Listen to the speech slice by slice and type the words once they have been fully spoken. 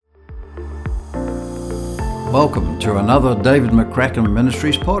Welcome to another David McCracken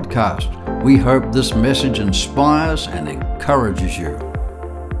Ministries podcast. We hope this message inspires and encourages you.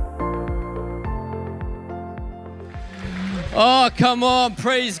 Oh, come on.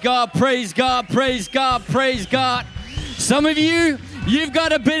 Praise God, praise God, praise God, praise God. Some of you, you've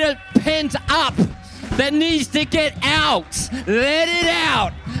got a bit of pent up that needs to get out. Let it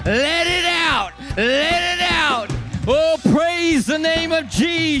out. Let it out. Let it out. Oh, praise the name of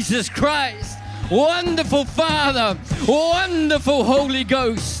Jesus Christ. Wonderful Father, wonderful Holy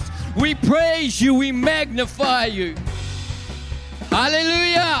Ghost. We praise you, we magnify you.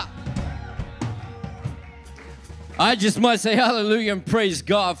 Hallelujah. I just might say hallelujah and praise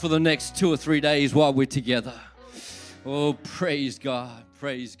God for the next 2 or 3 days while we're together. Oh, praise God,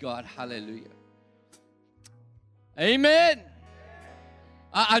 hallelujah. Amen.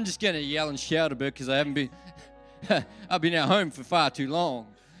 I'm just going to yell and shout a bit because I've been at home for far too long.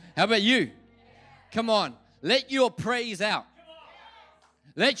 How about you? Come on, let your praise out.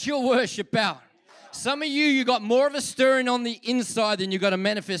 Let your worship out. Some of you got more of a stirring on the inside than you got a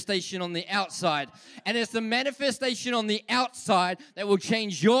manifestation on the outside. And it's the manifestation on the outside that will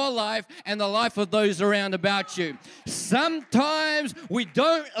change your life and the life of those around about you. Sometimes we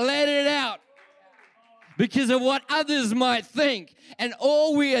don't let it out because of what others might think. And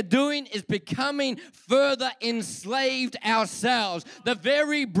all we are doing is becoming further enslaved ourselves. The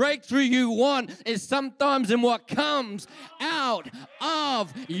very breakthrough you want is sometimes in what comes out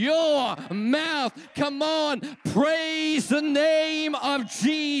of your mouth. Come on, praise the name of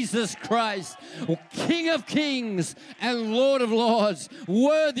Jesus Christ, King of kings and Lord of lords,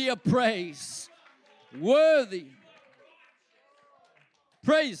 worthy of praise. Worthy.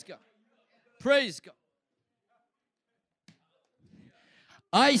 Praise God. Praise God.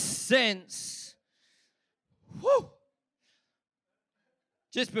 I sense,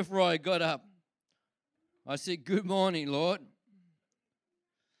 just before I got up, I said, good morning, Lord.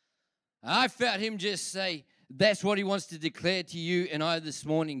 I felt him just say, that's what he wants to declare to you and I this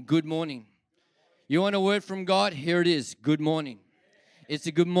morning, good morning. You want a word from God? Here it is, good morning. It's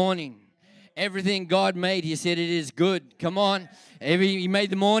a good morning. Everything God made, he said it is good. Come on. He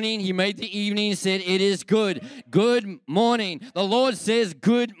made the morning, he made the evening, he said it is good. Good morning. The Lord says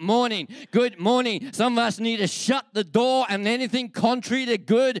good morning. Good morning. Some of us need to shut the door and anything contrary to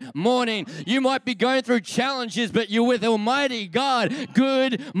good morning. You might be going through challenges, but you're with Almighty God.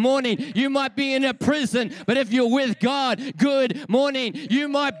 Good morning. You might be in a prison, but if you're with God, good morning. You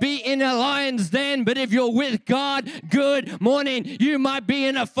might be in a lion's den, but if you're with God, good morning. You might be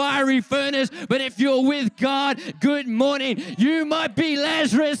in a fiery furnace, but if you're with God, good morning. You might be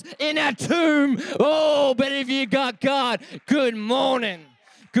Lazarus in a tomb. Oh, but if you got God, good morning.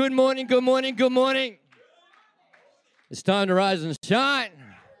 Good morning, good morning, good morning. It's time to rise and shine.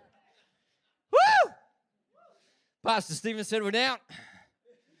 Woo! Pastor Stephen said we're down.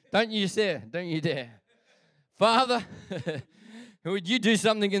 Don't you dare. Father, would you do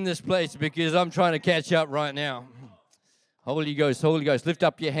something in this place because I'm trying to catch up right now. Holy Ghost, lift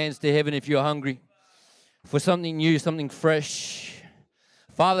up your hands to heaven if you're hungry for something new, something fresh.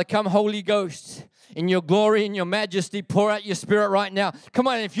 Father, come, Holy Ghost, in your glory, in your majesty, pour out your spirit right now. Come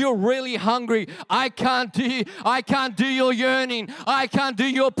on, if you're really hungry, I can't do your yearning. I can't do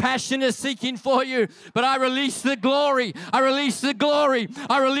your passionate seeking for you. But I release the glory. I release the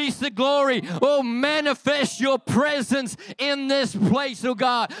glory. Oh, manifest your presence in this place, oh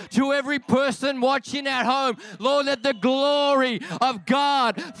God. To every person watching at home, Lord, let the glory of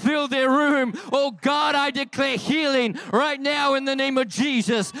God fill their room. Oh God, I declare healing right now in the name of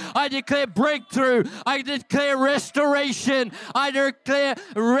Jesus. I declare breakthrough. I declare restoration. I declare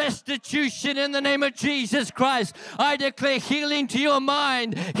restitution in the name of Jesus Christ. I declare healing to your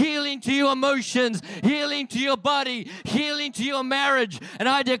mind, healing to your emotions, healing to your body, healing to your marriage. And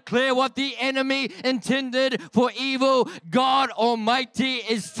I declare what the enemy intended for evil, God Almighty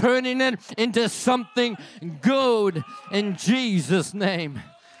is turning it into something good in Jesus' name.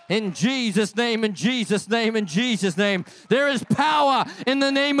 In Jesus' name, in Jesus' name, in Jesus' name. There is power in the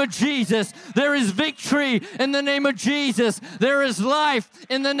name of Jesus. There is victory in the name of Jesus. There is life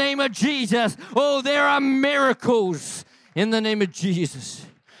in the name of Jesus. Oh, there are miracles in the name of Jesus.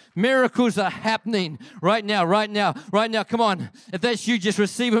 Miracles are happening right now. Come on. If that's you, just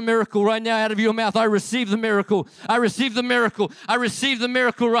receive a miracle right now out of your mouth. I receive the miracle. I receive the miracle. I receive the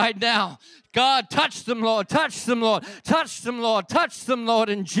miracle right now. God, touch them, Lord. Touch them, Lord. Touch them, Lord. Touch them, Lord,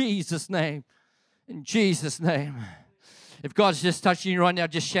 in Jesus' name. In Jesus' name. If God's just touching you right now,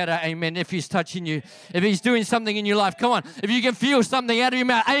 just shout out amen. If he's touching you, if he's doing something in your life, come on. If you can feel something out of your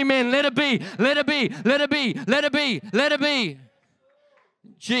mouth, amen. Let it be. Let it be. Let it be. Let it be. Let it be.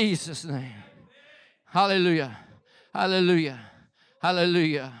 In Jesus' name. Hallelujah. Hallelujah.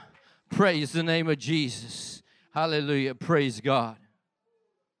 Hallelujah. Praise the name of Jesus. Hallelujah. Praise God.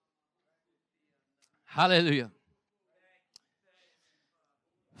 Hallelujah.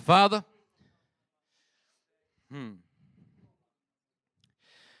 Father, we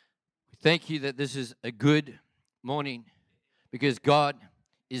thank you that this is a good morning because God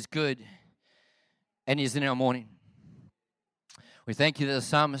is good and He's in our morning. We thank you that the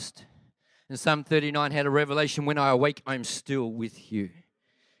psalmist in Psalm 39 had a revelation, when I awake, I'm still with you.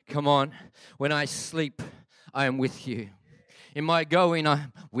 Come on. When I sleep, I am with you. In my going,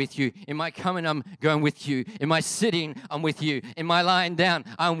 I'm with you. In my coming, I'm going with you. In my sitting, I'm with you. In my lying down,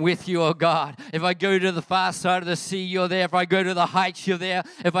 I'm with you, oh God. If I go to the far side of the sea, you're there. If I go to the heights, you're there.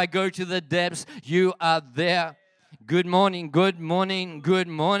 If I go to the depths, you are there. Good morning, good morning, good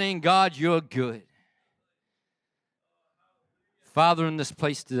morning, God, you're good. Father, in this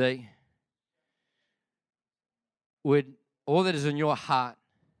place today, would all that is in your heart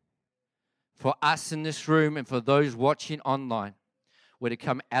for us in this room and for those watching online, would it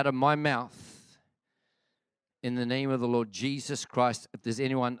come out of my mouth in the name of the Lord Jesus Christ. If there's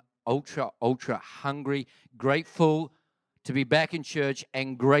anyone ultra hungry, grateful to be back in church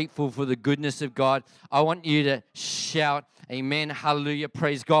and grateful for the goodness of God, I want you to shout, amen, hallelujah,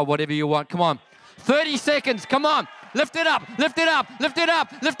 praise God, whatever you want. Come on. 30 seconds. Come on. Lift it up. Lift it up. Lift it up.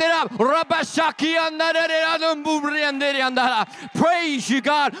 Lift it up. Praise you,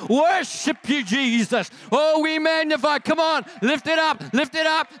 God. Worship you, Jesus. Oh, we magnify. Come on. Lift it up. Lift it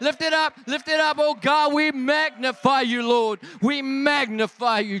up. Lift it up. Lift it up. Oh, God, we magnify you, Lord. We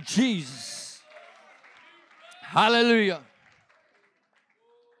magnify you, Jesus. Hallelujah.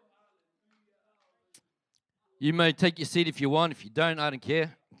 You may take your seat if you want. If you don't, I don't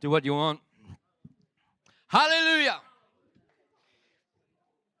care. Do what you want. Hallelujah.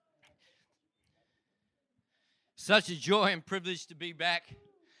 Such a joy and privilege to be back.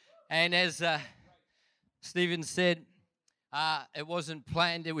 And as Stephen said, it wasn't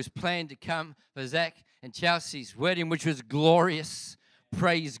planned. It was planned to come for Zach and Chelsea's wedding, which was glorious.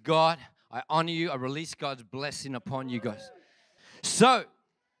 Praise God. I honor you. I release God's blessing upon you guys. So,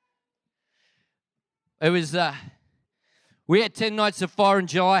 it was, we had 10 nights of fire in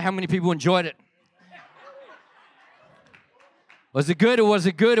July. How many people enjoyed it? Was it good or was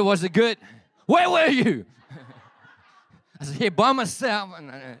it good or was it good? Where were you? I was here by myself.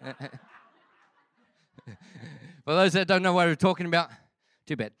 For those that don't know what we're talking about,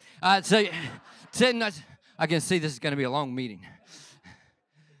 too bad. So 10 nights. I can see this is going to be a long meeting.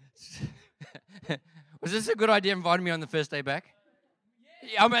 Was this a good idea inviting me on the first day back?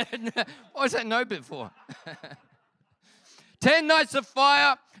 Yeah, I mean, what was that no bit for? 10 nights of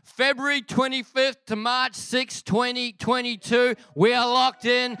fire, February 25th to March 6, 2022. We are locked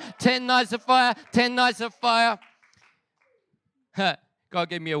in. 10 nights of fire, 10 nights of fire. God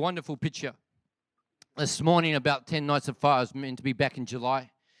gave me a wonderful picture this morning about 10 nights of fire. I was meant to be back in July.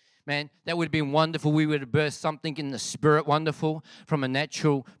 Man, that would have been wonderful. We would have birthed something in the spirit wonderful from a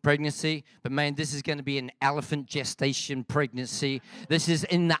natural pregnancy. But man, this is going to be an elephant gestation pregnancy. This is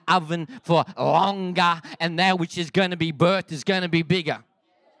in the oven for longer, and that which is going to be birthed is going to be bigger.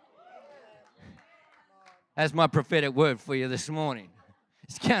 That's my prophetic word for you this morning.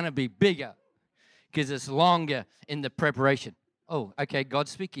 It's going to be bigger because it's longer in the preparation. Oh, okay, God's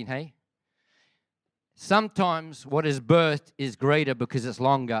speaking, hey? Sometimes what is birthed is greater because it's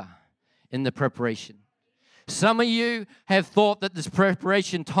longer in the preparation. Some of you have thought that this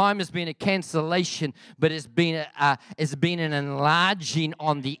preparation time has been a cancellation, but it's been an enlarging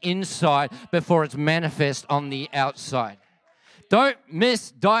on the inside before it's manifest on the outside. Don't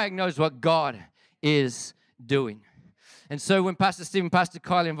misdiagnose what God is doing. And so when Pastor Stephen, Pastor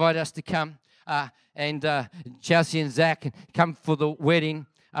Kylie invited us to come, and Chelsea and Zach come for the wedding,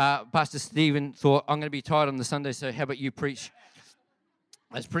 Pastor Stephen thought, I'm going to be tired on the Sunday, so how about you preach?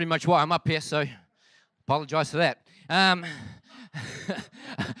 That's pretty much why I'm up here, so apologize for that.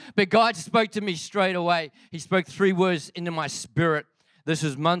 But God spoke to me straight away. He spoke 3 words into my spirit. This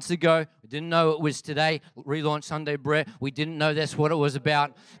was months ago. We didn't know it was today. Relaunch Sunday Bread. We didn't know that's what it was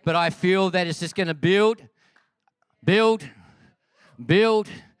about. But I feel that it's just going to build.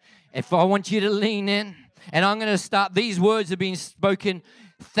 If I want you to lean in, and I'm going to start, these words are being spoken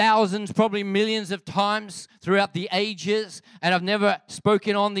thousands, probably millions of times throughout the ages, and I've never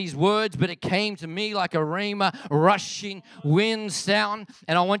spoken on these words, but it came to me like a rhema, rushing wind sound,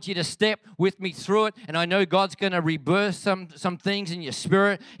 and I want you to step with me through it, and I know God's going to rebirth some things in your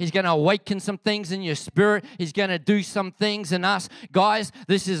spirit. He's going to awaken some things in your spirit. He's going to do some things in us. Guys,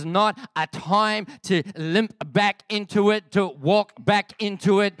 this is not a time to limp back into it, to walk back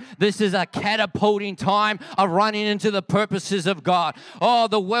into it. This is a catapulting time of running into the purposes of God. Oh,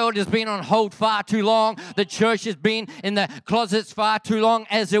 the world has been on hold far too long. The church has been in the closets far too long,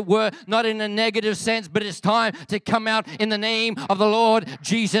 as it were, not in a negative sense, but it's time to come out in the name of the Lord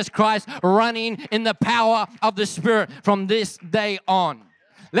Jesus Christ, running in the power of the Spirit from this day on.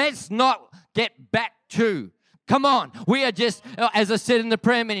 Let's not get back to. Come on, we are just, as I said in the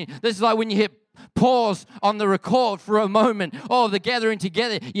prayer meeting, this is like when you hit pause on the record for a moment. Oh, the gathering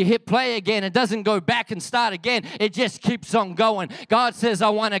together, you hit play again. It doesn't go back and start again. It just keeps on going. God says, I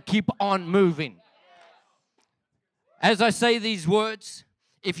want to keep on moving. As I say these words,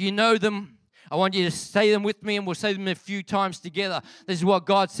 if you know them, I want you to say them with me, and we'll say them a few times together. This is what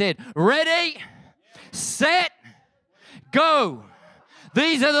God said. Ready, set, go.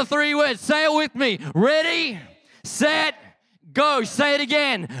 These are the three words. Say it with me. Ready, set, go. Say it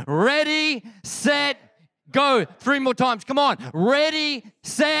again. Ready, set, go. 3 more times. Come on. Ready,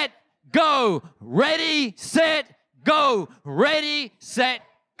 set, go. Ready, set, go. Ready, set,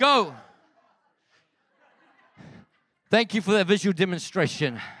 go. Thank you for that visual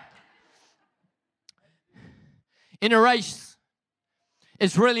demonstration. In a race,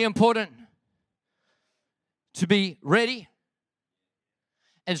 it's really important to be ready.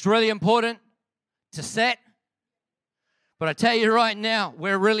 It's really important to set. But I tell you right now,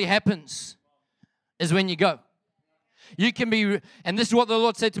 where it really happens is when you go. You can be, and this is what the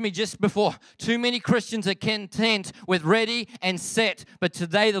Lord said to me just before. Too many Christians are content with ready and set. But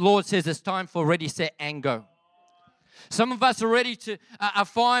today the Lord says it's time for ready, set, and go. Some of us are ready to, are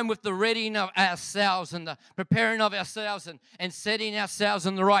fine with the readying of ourselves and the preparing of ourselves and setting ourselves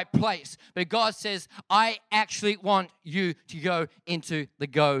in the right place. But God says, I actually want you to go into the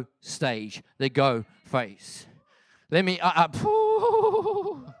go stage, the go phase. Let me,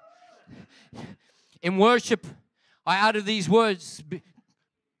 in worship, I uttered these words,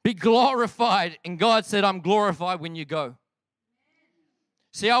 be glorified. And God said, I'm glorified when you go.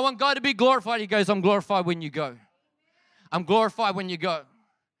 See, I want God to be glorified. He goes, I'm glorified when you go. I'm glorified when you go.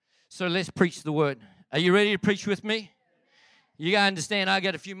 So let's preach the word. Are you ready to preach with me? You got to understand, I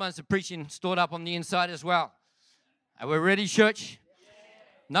got a few months of preaching stored up on the inside as well. Are we ready, church?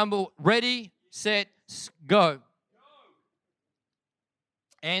 Ready, set, go.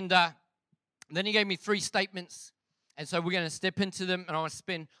 And then he gave me 3 statements. And so we're going to step into them, and I want to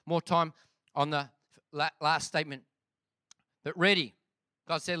spend more time on the last statement. But ready.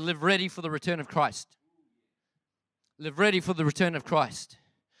 God said, live ready for the return of Christ. Live ready for the return of Christ.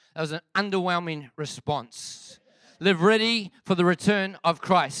 That was an underwhelming response. Live ready for the return of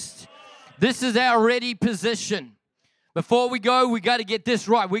Christ. This is our ready position. Before we go, we got to get this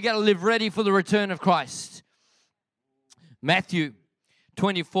right. We got to live ready for the return of Christ. Matthew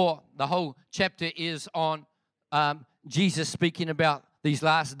 24, the whole chapter is on Jesus speaking about these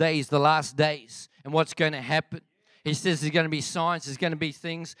last days, the last days, and what's going to happen. He says there's going to be signs, there's going to be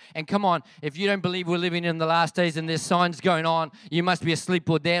things. And come on, if you don't believe we're living in the last days and there's signs going on, you must be asleep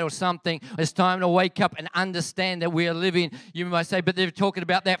or dead or something. It's time to wake up and understand that we are living. You might say, but they're talking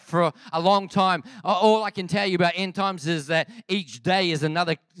about that for a long time. All I can tell you about end times is that each day is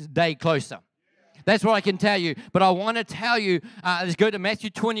another day closer. That's what I can tell you. But I want to tell you, let's go to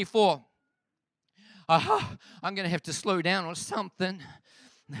Matthew 24. I'm going to have to slow down or something.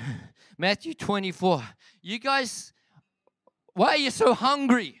 Matthew 24. You guys, why are you so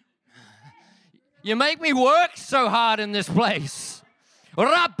hungry? You make me work so hard in this place.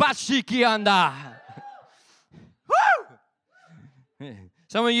 Rapashikianda. Woo!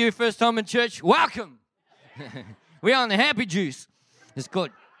 Some of you first time in church, welcome. We're on the happy juice. It's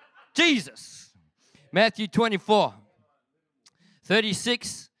good. Jesus. Matthew 24.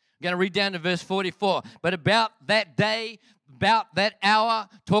 36. I'm going to read down to verse 44. But about that day, about that hour,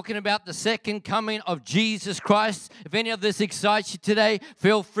 talking about the second coming of Jesus Christ. If any of this excites you today,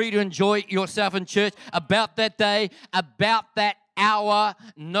 feel free to enjoy yourself in church. About that day, about that hour,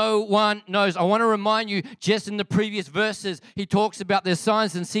 no one knows. I want to remind you, just in the previous verses, he talks about the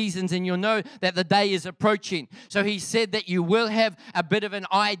signs and seasons, and you'll know that the day is approaching. So he said that you will have a bit of an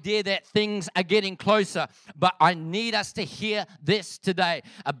idea that things are getting closer. But I need us to hear this today.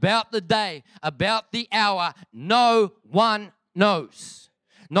 About the day, about the hour, no one knows.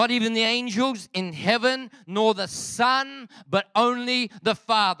 Not even the angels in heaven, nor the Son, but only the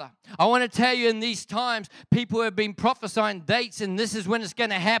Father. I want to tell you, in these times, people have been prophesying dates, and this is when it's going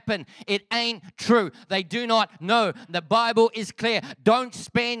to happen. It ain't true. They do not know. The Bible is clear. Don't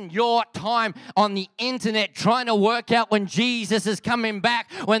spend your time on the internet trying to work out when Jesus is coming back,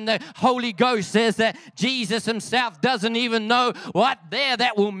 when the Holy Ghost says that Jesus himself doesn't even know what there.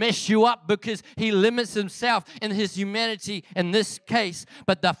 That will mess you up because he limits himself in his humanity in this case.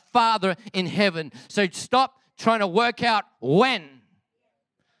 But the Father in heaven. So stop trying to work out when.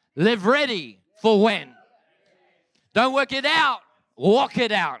 Live ready for when. Don't work it out. Walk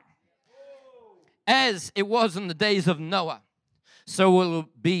it out. As it was in the days of Noah, so will it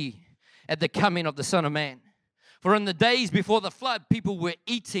be at the coming of the Son of Man. For in the days before the flood, people were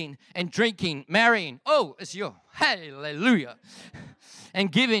eating and drinking, marrying. Oh, it's your hallelujah.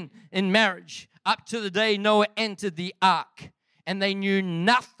 And giving in marriage up to the day Noah entered the ark. And they knew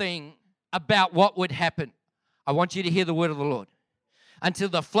nothing about what would happen. I want you to hear the word of the Lord. Until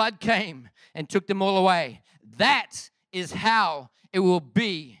the flood came and took them all away. That is how it will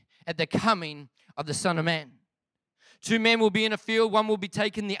be at the coming of the Son of Man. 2 men will be in a field, one will be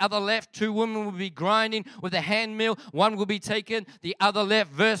taken, the other left. 2 women will be grinding with a hand mill, one will be taken, the other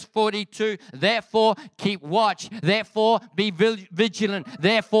left. Verse 42, therefore keep watch, therefore be vigilant,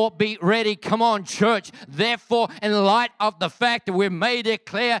 therefore be ready. Come on, church. Therefore, in light of the fact that we've made it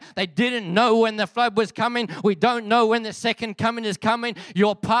clear they didn't know when the flood was coming, we don't know when the second coming is coming.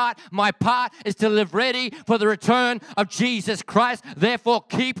 Your part, my part, is to live ready for the return of Jesus Christ. Therefore,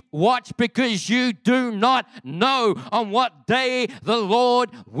 keep watch, because you do not know on what day the Lord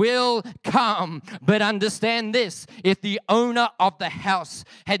will come. But understand this, if the owner of the house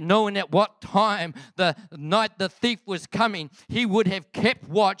had known at what time the night the thief was coming, he would have kept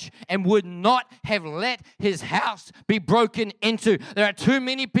watch and would not have let his house be broken into. There are too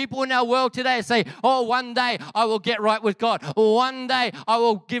many people in our world today that say, oh, one day I will get right with God. One day I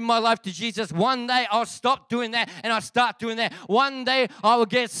will give my life to Jesus. One day I'll stop doing that and I'll start doing that. One day I will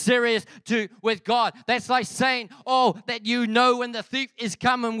get serious with God. That's like saying, oh, that you know when the thief is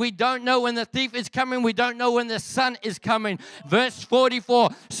coming. We don't know when the thief is coming. We don't know when the Son is coming. Verse 44,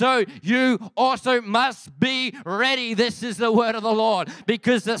 so you also must be ready. This is the word of the Lord,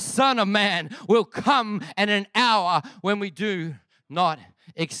 because the Son of Man will come at an hour when we do not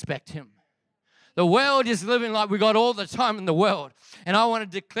expect him. The world is living like we got all the time in the world. And I want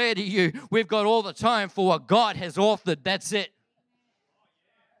to declare to you, we've got all the time for what God has authored. That's it.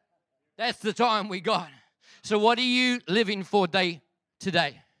 That's the time we got. So what are you living for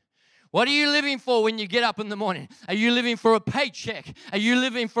today? What are you living for when you get up in the morning? Are you living for a paycheck? Are you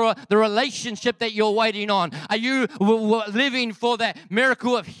living for the relationship that you're waiting on? Are you living for that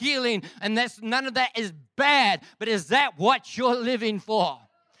miracle of healing? And none of that is bad, but is that what you're living for?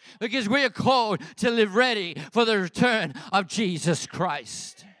 Because we are called to live ready for the return of Jesus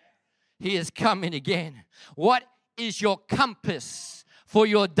Christ. He is coming again. What is your compass for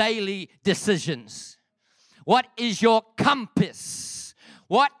your daily decisions? What is your compass?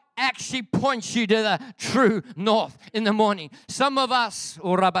 What actually points you to the true north in the morning? Some of us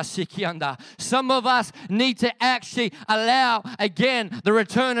need to actually allow again the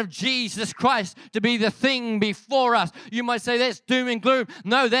return of Jesus Christ to be the thing before us. You might say that's doom and gloom.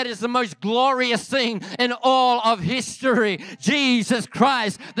 No, that is the most glorious thing in all of history. Jesus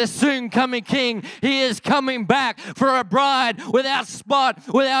Christ, the soon coming King, he is coming back for a bride without spot,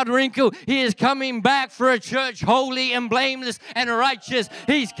 without wrinkle. He is coming back for a church holy and blameless and righteous.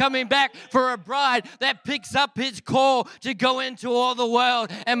 He's coming back for a bride that picks up his call to go into all the world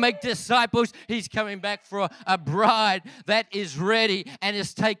and make disciples. He's coming back for a bride that is ready and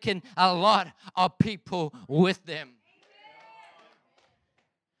has taken a lot of people with them.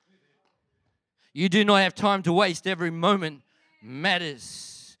 You do not have time to waste. Every moment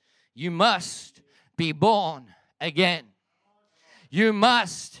matters. You must be born again. You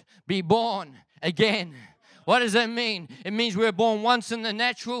must be born again. What does that mean? It means we're born once in the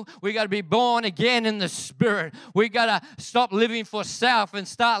natural. We got to be born again in the spirit. We got to stop living for self and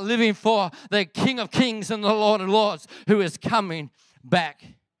start living for the King of Kings and the Lord of Lords, who is coming back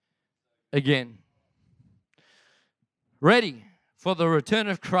again. Ready for the return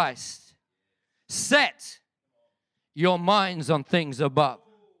of Christ. Set your minds on things above.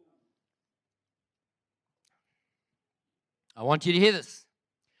 I want you to hear this.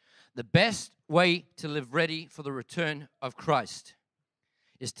 The best way to live ready for the return of Christ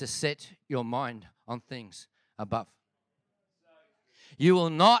is to set your mind on things above. You will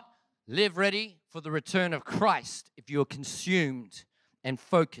not live ready for the return of Christ if you are consumed and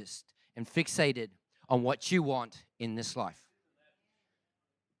focused and fixated on what you want in this life.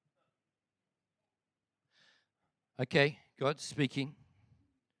 Okay, God's speaking.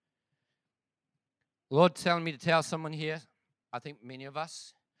 Lord's telling me to tell someone here, I think many of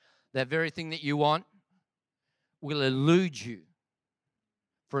us, that very thing that you want will elude you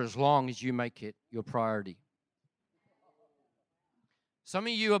for as long as you make it your priority. Some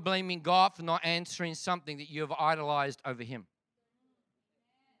of you are blaming God for not answering something that you have idolized over Him.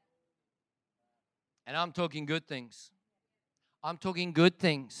 And I'm talking good things. I'm talking good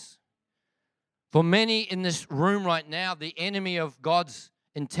things. For many in this room right now, the enemy of God's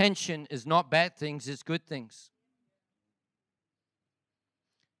intention is not bad things, it's good things.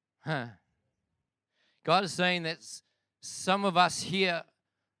 God is saying that some of us here,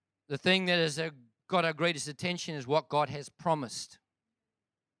 the thing that has got our greatest attention is what God has promised.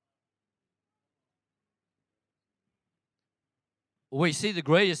 We see the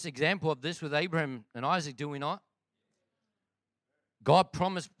greatest example of this with Abraham and Isaac, do we not? God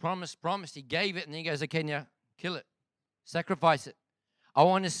promised. He gave it, and then He goes, okay, now kill it. Sacrifice it. I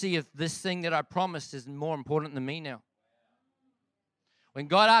want to see if this thing that I promised is more important than me now. When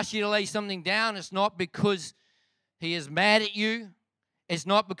God asks you to lay something down, it's not because He is mad at you. It's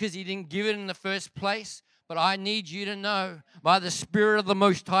not because He didn't give it in the first place. But I need you to know by the Spirit of the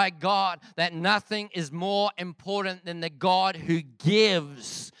Most High God that nothing is more important than the God who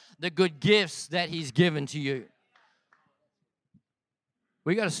gives the good gifts that He's given to you.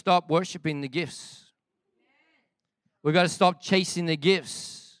 We got to stop worshiping the gifts. We got to stop chasing the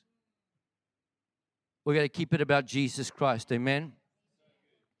gifts. We got to keep it about Jesus Christ. Amen.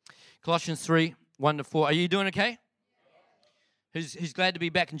 Colossians 3, 1-4. Are you doing okay? Who's glad to be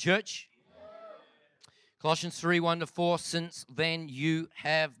back in church? Colossians 3, 1-4, since then you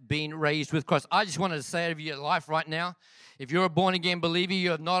have been raised with Christ. I just wanted to say over your life right now, if you're a born-again believer,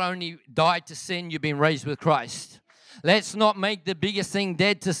 you have not only died to sin, you've been raised with Christ. Let's not make the biggest thing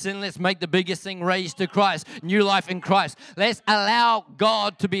dead to sin. Let's make the biggest thing raised to Christ, new life in Christ. Let's allow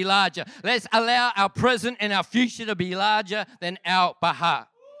God to be larger. Let's allow our present and our future to be larger than our Baha.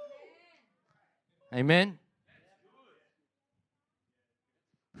 Amen?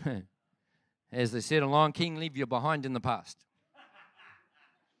 As they said, a Lion King, leave you behind in the past.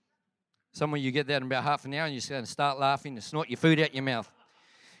 Some of you get that in about half an hour and you're just going to start laughing and snort your food out your mouth.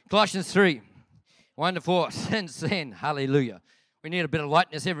 Colossians 3, 1-4. Since then, hallelujah. We need a bit of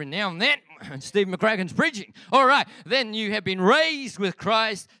lightness every now and then. Steve McCracken's preaching. All right. Then you have been raised with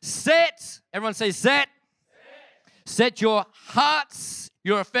Christ. Everyone say set. Set your hearts,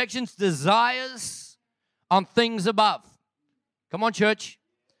 your affections, desires on things above. Come on, church.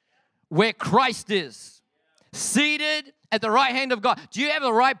 Where Christ is, seated at the right hand of God. Do you have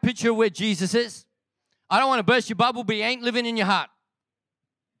the right picture of where Jesus is? I don't want to burst your bubble, but He ain't living in your heart.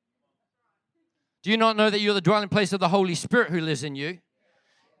 Do you not know that you're the dwelling place of the Holy Spirit who lives in you?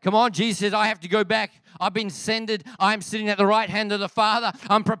 Come on, Jesus says, I have to go back. I've been ascended. I'm sitting at the right hand of the Father.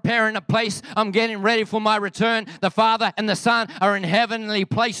 I'm preparing a place. I'm getting ready for my return. The Father and the Son are in heavenly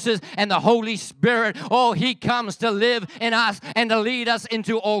places, and the Holy Spirit, He comes to live in us and to lead us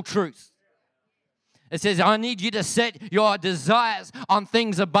into all truth. It says, I need you to set your desires on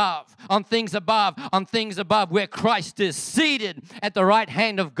things above, on things above, on things above, where Christ is seated at the right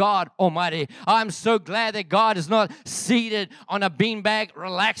hand of God Almighty. I'm so glad that God is not seated on a beanbag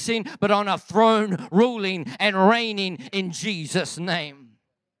relaxing, but on a throne ruling and reigning in Jesus' name.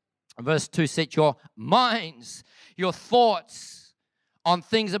 Verse 2, set your minds, your thoughts on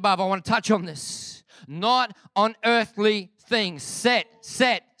things above. I want to touch on this. Not on earthly things. Set.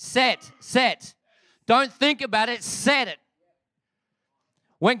 Don't think about it, set it.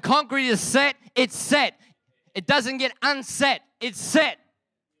 When concrete is set, it's set. It doesn't get unset, it's set.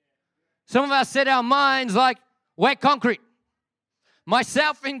 Some of us set our minds like wet concrete.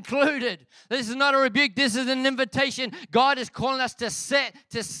 Myself included. This is not a rebuke, this is an invitation. God is calling us to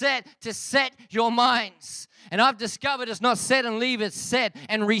set your minds. And I've discovered it's not set and leave, it's set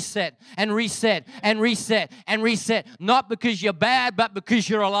and reset and reset and reset and reset. Not because you're bad, but because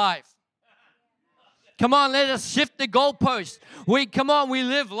you're alive. Come on, let us shift the goalpost. We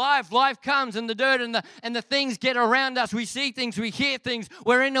live life. Life comes and the dirt and the things get around us. We see things, we hear things.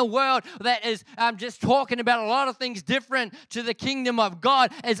 We're in a world that is just talking about a lot of things different to the kingdom of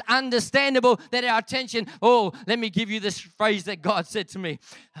God. It's understandable that our attention, let me give you this phrase that God said to me.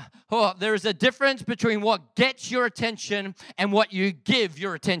 There is a difference between what gets your attention and what you give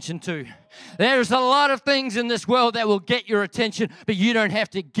your attention to. There's a lot of things in this world that will get your attention, but you don't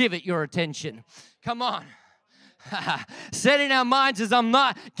have to give it your attention. Come on. Setting our minds is I'm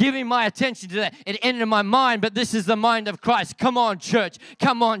not giving my attention to that. It entered my mind, but this is the mind of Christ. Come on, church.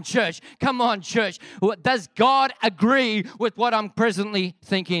 Come on, church. Come on, church. Does God agree with what I'm presently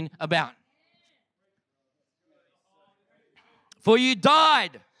thinking about? For you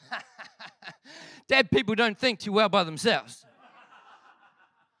died. Dead people don't think too well by themselves.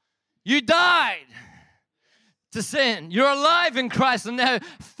 You died to sin. You're alive in Christ. And now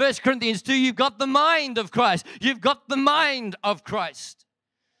 1 Corinthians 2, you've got the mind of Christ. You've got the mind of Christ.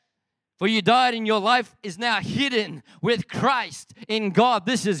 For you died and your life is now hidden with Christ in God.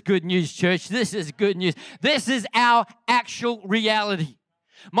 This is good news, church. This is good news. This is our actual reality.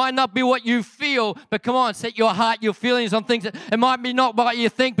 Might not be what you feel, but come on, set your heart, your feelings on things. It might be not what you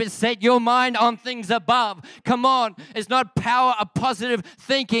think, but set your mind on things above. Come on, it's not power of positive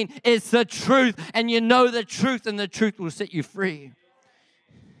thinking. It's the truth, and you know the truth, and the truth will set you free.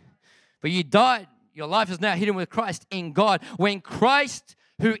 But you died. Your life is now hidden with Christ in God. When Christ,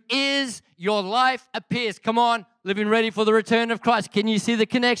 who is your life, appears. Come on, living ready for the return of Christ. Can you see the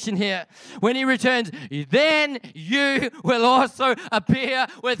connection here? When he returns, then you will also appear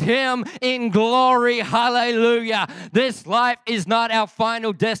with him in glory. Hallelujah. This life is not our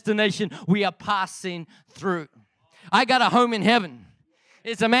final destination. We are passing through. I got a home in heaven.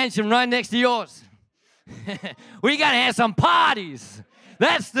 It's a mansion right next to yours. We got to have some parties.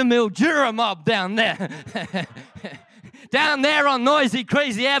 That's the Mildura mob down there. Down there on Noisy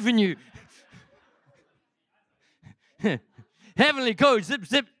Crazy Avenue. Heavenly code, zip,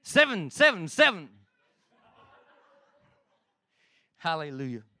 zip, 777.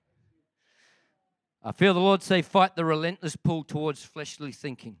 Hallelujah. I feel the Lord say, fight the relentless pull towards fleshly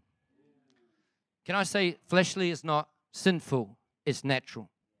thinking. Can I say fleshly is not sinful, it's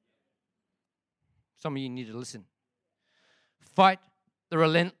natural. Some of you need to listen. Fight the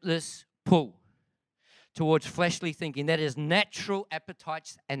relentless pull towards fleshly thinking. That is natural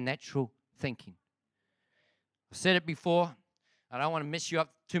appetites and natural thinking. I've said it before. I don't want to mess you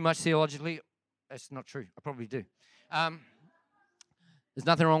up too much theologically. That's not true. I probably do. There's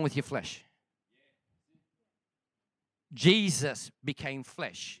nothing wrong with your flesh. Jesus became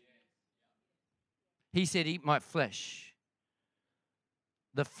flesh. He said, eat my flesh.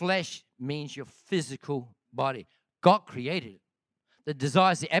 The flesh means your physical body. God created it. The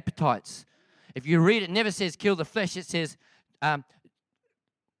desires, the appetites. If you read it, it never says kill the flesh. It says, what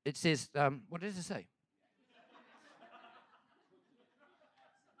does it say?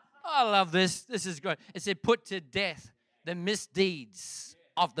 I love this. This is great. It said put to death the misdeeds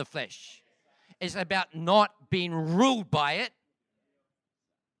of the flesh. It's about not being ruled by it.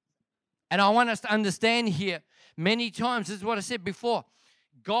 And I want us to understand here, many times, this is what I said before,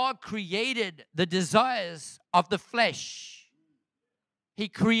 God created the desires of the flesh. He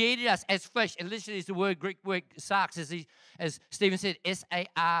created us as flesh. And literally is the word, Greek word, sarx, as Stephen said,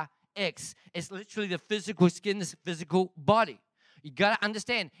 S-A-R-X. It's literally the physical skin, the physical body. You got to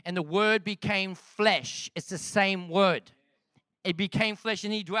understand. And the word became flesh. It's the same word. It became flesh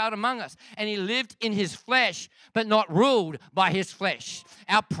and he dwelt among us. And he lived in his flesh, but not ruled by his flesh.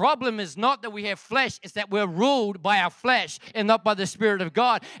 Our problem is not that we have flesh, it's that we're ruled by our flesh and not by the Spirit of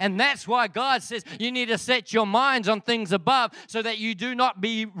God. And that's why God says you need to set your minds on things above so that you do not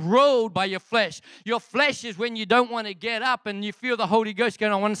be ruled by your flesh. Your flesh is when you don't want to get up and you feel the Holy Ghost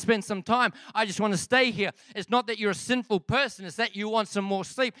going, I want to spend some time. I just want to stay here. It's not that you're a sinful person. It's that you want some more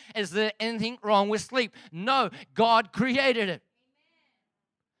sleep. Is there anything wrong with sleep? No, God created it.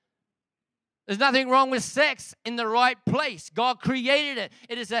 There's nothing wrong with sex in the right place. God created it.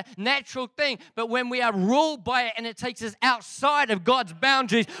 It is a natural thing. But when we are ruled by it and it takes us outside of God's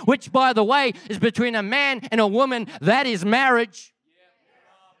boundaries, which, by the way, is between a man and a woman, that is marriage.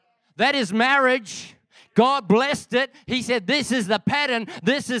 That is marriage. God blessed it. He said, this is the pattern.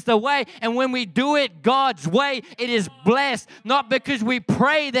 This is the way. And when we do it God's way, it is blessed. Not because we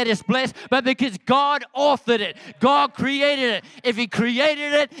pray that it's blessed, but because God authored it. God created it. If he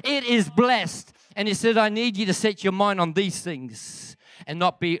created it, it is blessed. And he said, I need you to set your mind on these things and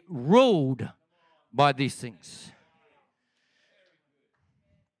not be ruled by these things.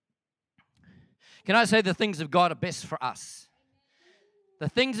 Can I say the things of God are best for us? The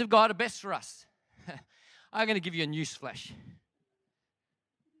things of God are best for us. I'm going to give you a news flash.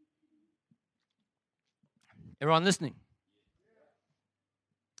 Everyone listening?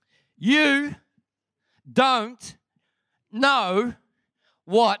 You don't know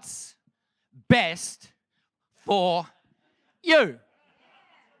what's best for you.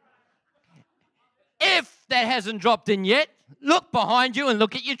 If that hasn't dropped in yet, look behind you and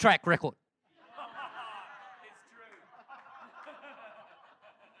look at your track record.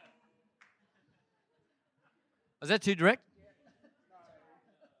 Is that too direct?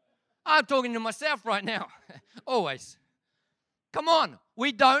 I'm talking to myself right now. Always. Come on.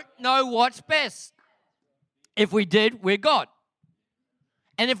 We don't know what's best. If we did, we're God.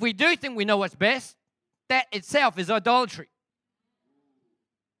 And if we do think we know what's best, that itself is idolatry.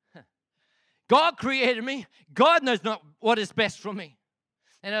 God created me. God knows not what is best for me.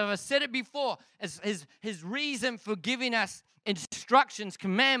 And as I said it before, as his reason for giving us instructions,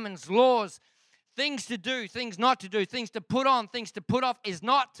 commandments, laws, things to do, things not to do, things to put on, things to put off, is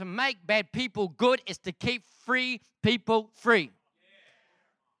not to make bad people good, it's to keep free people free.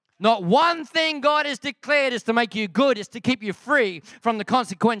 Not one thing God has declared is to make you good, it's to keep you free from the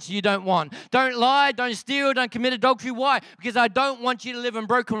consequences you don't want. Don't lie, don't steal, don't commit adultery. Why? Because I don't want you to live in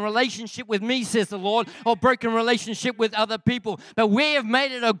broken relationship with me, says the Lord, or broken relationship with other people. But we have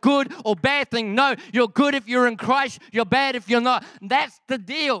made it a good or bad thing. No, you're good if you're in Christ, you're bad if you're not. That's the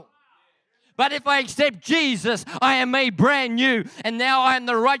deal. But if I accept Jesus, I am made brand new, and now I am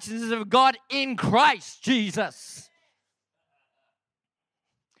the righteousness of God in Christ Jesus.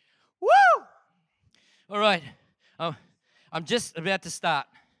 Woo! All right, I'm just about to start.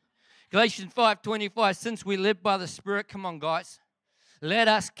 Galatians 5:25, since we live by the Spirit, come on, guys, let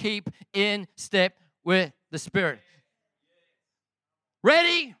us keep in step with the Spirit.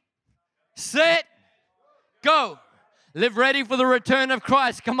 Ready, set, go. Live ready for the return of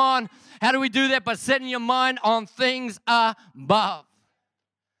Christ. Come on. How do we do that? By setting your mind on things above.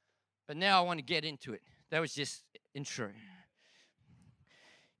 But now I want to get into it. That was just intro.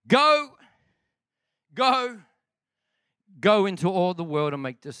 Go into all the world and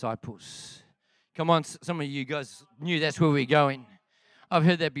make disciples. Come on, some of you guys knew that's where we're going. I've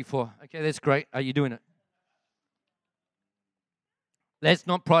heard that before. Okay, that's great. Are you doing it? Let's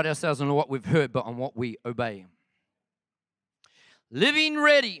not pride ourselves on what we've heard, but on what we obey. Living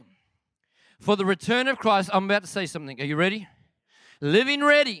ready for the return of Christ. I'm about to say something. Are you ready? Living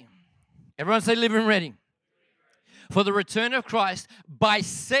ready. Everyone say living ready. For the return of Christ by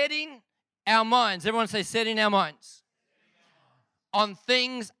setting our minds. Everyone say setting our minds. On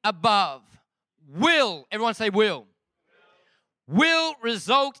things above. Will. Everyone say will. Will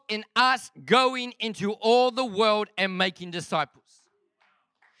result in us going into all the world and making disciples.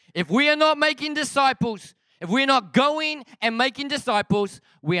 If we are not making disciples, if we're not going and making disciples,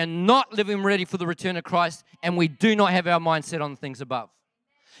 we are not living ready for the return of Christ, and we do not have our mindset on things above.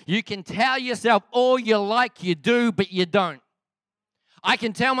 You can tell yourself all you like you do, but you don't. I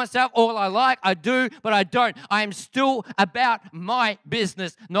can tell myself all I like I do, but I don't. I am still about my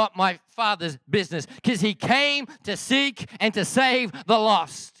business, not my Father's business, because He came to seek and to save the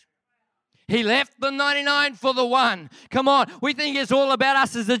lost. He left the 99 for the one. Come on, we think it's all about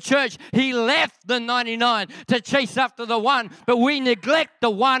us as a church. He left the 99 to chase after the one, but we neglect the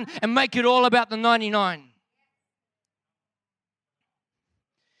one and make it all about the 99.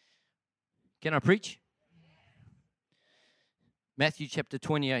 Can I preach? Matthew chapter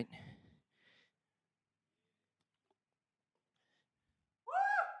 28.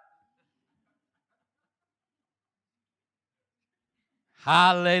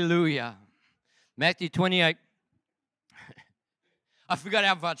 Hallelujah. Matthew 28. I forgot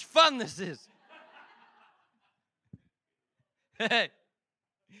how much fun this is. Hey,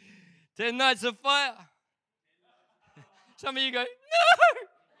 10 nights of fire. Some of you go, no.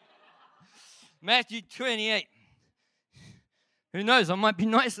 Matthew 28. Who knows? I might be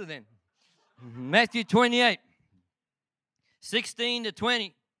nicer then. Matthew 28. 16 to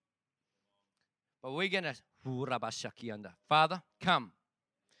 20. But we're going to, Father, come.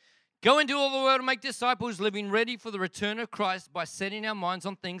 Go into all the world and make disciples, living ready for the return of Christ by setting our minds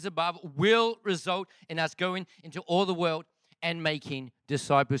on things above will result in us going into all the world and making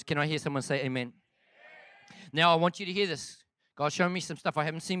disciples. Can I hear someone say amen? Now I want you to hear this. God's showing me some stuff I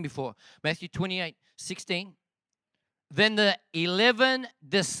haven't seen before. Matthew 28, 16. Then the 11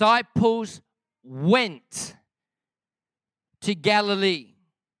 disciples went to Galilee,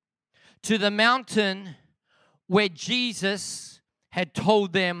 to the mountain where Jesus had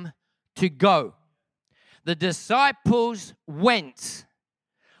told them to go. The disciples went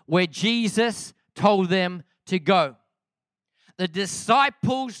where Jesus told them to go. The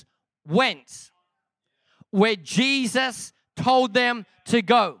disciples went where Jesus told them to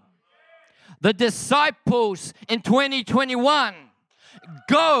go. The disciples in 2021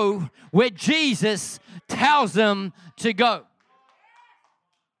 go where Jesus tells them to go.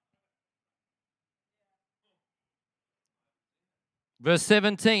 Verse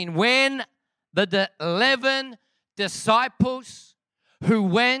 17, when the 11 disciples who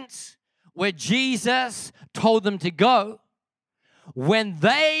went where Jesus told them to go, when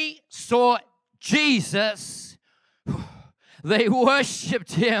they saw Jesus, they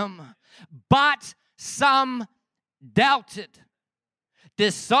worshipped Him, but some doubted.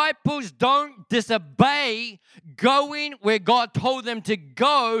 Disciples don't disobey going where God told them to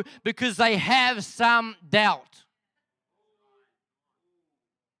go because they have some doubt.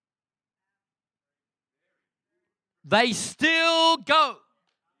 they still go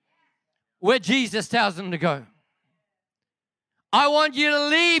where Jesus tells them to go. I want you to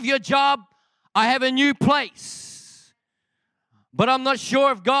leave your job. I have a new place. But I'm not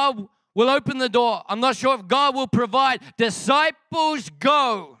sure if God will open the door. I'm not sure if God will provide. Disciples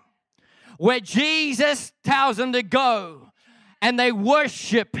go where Jesus tells them to go. And they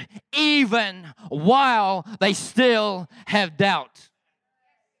worship even while they still have doubt.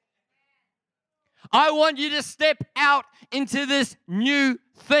 I want you to step out into this new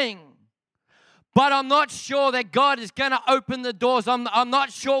thing. But I'm not sure that God is going to open the doors. I'm not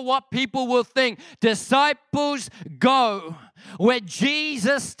sure what people will think. Disciples go where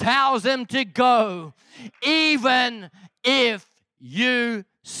Jesus tells them to go, even if you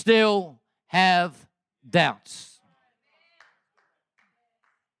still have doubts.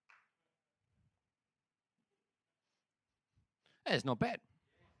 That's not bad.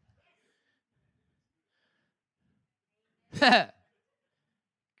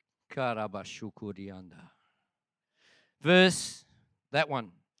 Verse, that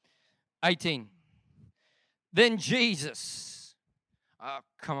one, 18. Then Jesus,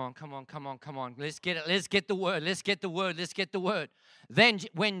 come on. Let's get it. Let's get the word. Then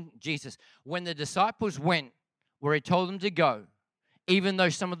when the disciples went where he told them to go, even though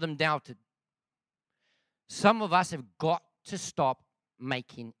some of them doubted, some of us have got to stop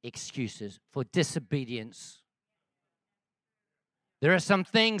making excuses for disobedience. There are some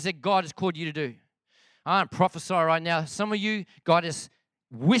things that God has called you to do. I don't prophesy right now. Some of you, God has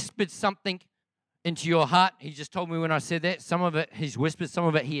whispered something into your heart. He just told me when I said that. Some of it He's whispered, some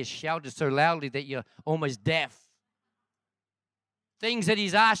of it He has shouted so loudly that you're almost deaf. Things that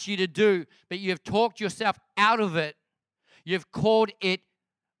He's asked you to do, but you have talked yourself out of it. You've called it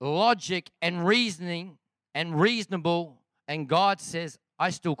logic and reasoning and reasonable. And God says,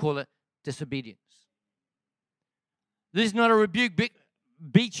 I still call it disobedience. This is not a rebuke,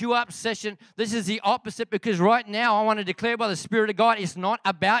 beat you up session. This is the opposite, because right now I want to declare by the Spirit of God, it's not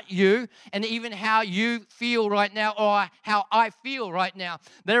about you and even how you feel right now or how I feel right now.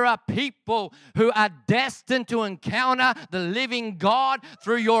 There are people who are destined to encounter the living God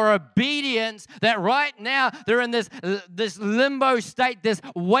through your obedience, that right now they're in this limbo state, this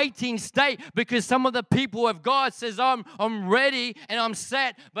waiting state, because some of the people of God says, I'm ready and I'm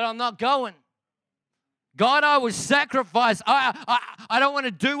set, but I'm not going. God, I will sacrifice. I don't want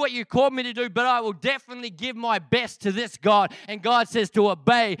to do what you called me to do, but I will definitely give my best to this, God. And God says to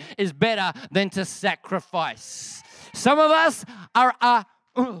obey is better than to sacrifice. Some of us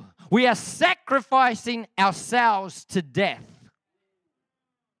we are sacrificing ourselves to death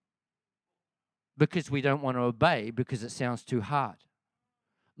because we don't want to obey, because it sounds too hard.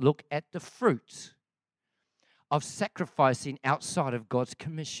 Look at the fruits of sacrificing outside of God's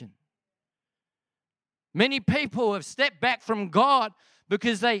commission. Many people have stepped back from God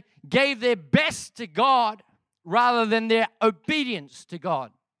because they gave their best to God rather than their obedience to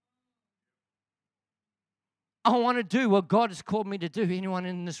God. I want to do what God has called me to do. Anyone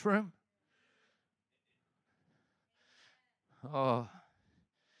in this room? Oh,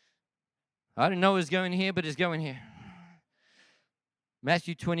 I didn't know it was going here, but it's going here.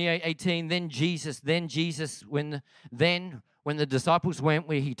 Matthew 28:18. Then Jesus, when the disciples went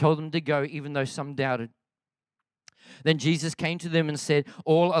where he told them to go, even though some doubted, then Jesus came to them and said,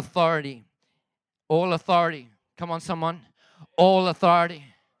 all authority, come on someone, all authority.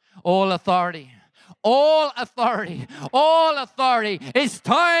 It's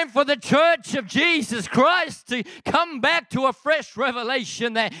time for the church of Jesus Christ to come back to a fresh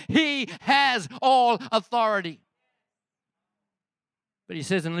revelation that He has all authority. But He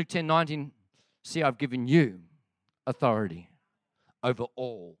says in Luke 10:19, see, I've given you authority over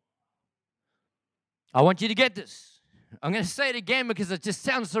all. I want you to get this. I'm going to say it again because it just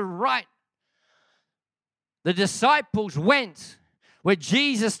sounds so right. The disciples went where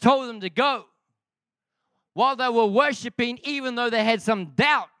Jesus told them to go while they were worshiping, even though they had some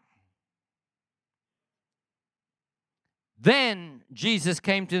doubt. Then Jesus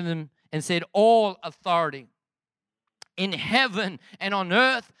came to them and said, all authority in heaven and on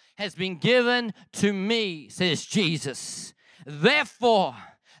earth has been given to me, says Jesus. Therefore,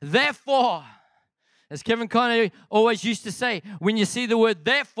 as Kevin Conner always used to say, when you see the word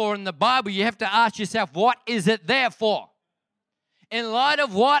therefore in the Bible, you have to ask yourself, what is it there for? In light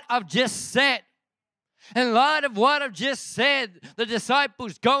of what I've just said, the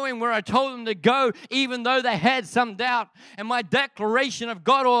disciples going where I told them to go, even though they had some doubt, and my declaration of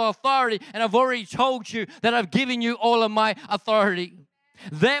God all authority, and I've already told you that I've given you all of my authority.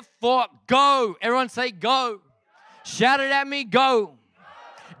 Therefore, go. Everyone say go. Shout it at me, go.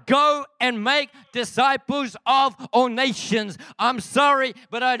 Go and make disciples of all nations. I'm sorry,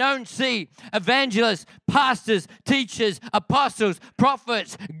 but I don't see evangelists, pastors, teachers, apostles,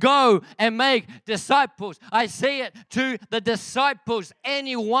 prophets. Go and make disciples. I say it to the disciples,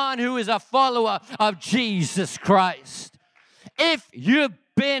 anyone who is a follower of Jesus Christ. If you've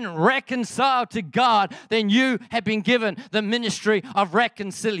been reconciled to God, then you have been given the ministry of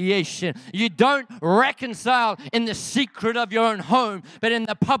reconciliation. You don't reconcile in the secret of your own home, but in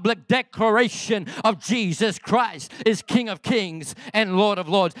the public declaration of Jesus Christ is King of Kings and Lord of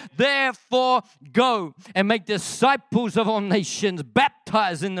Lords. Therefore, go and make disciples of all nations,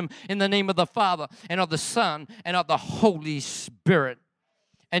 baptizing them in the name of the Father and of the Son and of the Holy Spirit,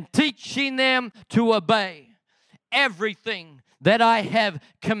 and teaching them to obey everything that I have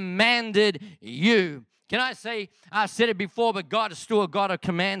commanded you. Can I say, I've said it before, but God is still a God of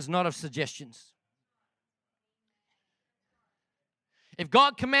commands, not of suggestions. If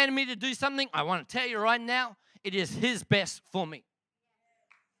God commanded me to do something, I want to tell you right now, it is His best for me.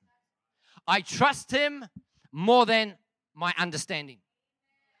 I trust Him more than my understanding.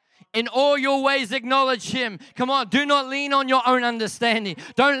 In all your ways, acknowledge Him. Come on, do not lean on your own understanding.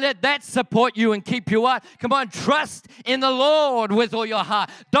 Don't let that support you and keep you up. Come on, trust in the Lord with all your heart.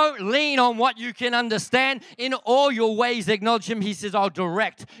 Don't lean on what you can understand. In all your ways, acknowledge Him. He says, I'll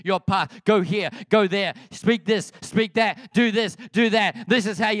direct your path. Go here, go there. Speak this, speak that. Do this, do that. This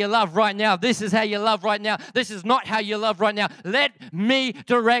is how you love right now. This is how you love right now. This is not how you love right now. Let me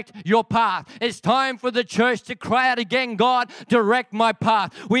direct your path. It's time for the church to cry out again, God, direct my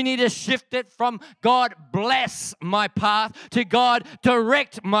path. We need to shift it from God bless my path to God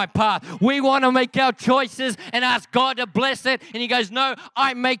direct my path. We want to make our choices and ask God to bless it, and He goes, no,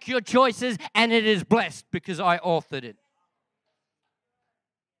 I make your choices and it is blessed because I authored it.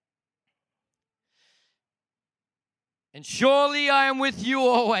 And surely I am with you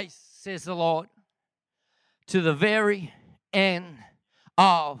always, says the Lord, to the very end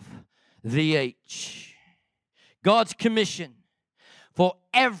of the age. God's commission for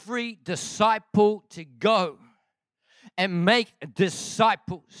every disciple to go and make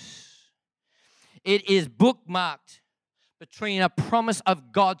disciples. It is bookmarked between a promise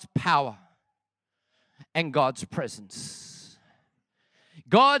of God's power and God's presence.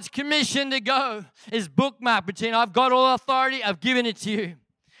 God's commission to go is bookmarked between I've got all authority, I've given it to you.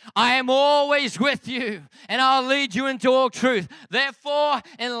 I am always with you, and I'll lead you into all truth. Therefore,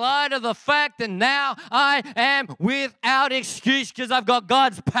 in light of the fact that now I am without excuse because I've got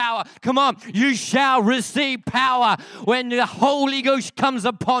God's power, come on, you shall receive power when the Holy Ghost comes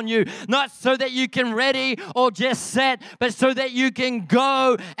upon you, not so that you can ready or just set, but so that you can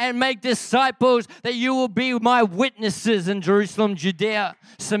go and make disciples, that you will be my witnesses in Jerusalem, Judea,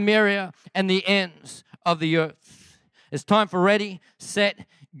 Samaria, and the ends of the earth. It's time for ready, set,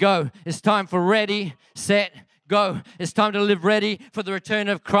 go. It's time for ready, set, go. It's time to live ready for the return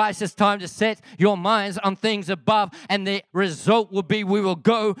of Christ. It's time to set your minds on things above, and the result will be we will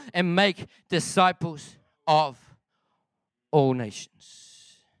go and make disciples of all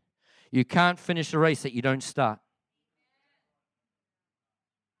nations. You can't finish a race that you don't start.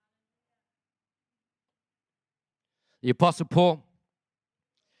 The Apostle Paul,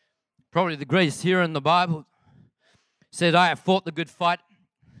 probably the greatest hero in the Bible, said, I have fought the good fight.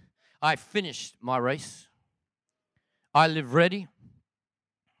 I finished my race. I live ready.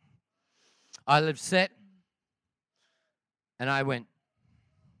 I live set. And I went.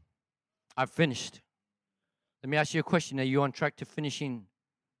 I've finished. Let me ask you a question. Are you on track to finishing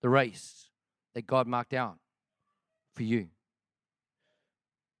the race that God marked out for you?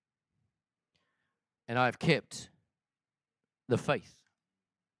 And I have kept the faith.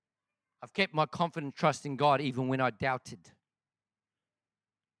 I've kept my confident trust in God even when I doubted.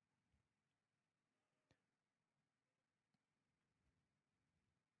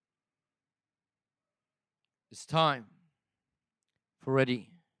 It's time for ready,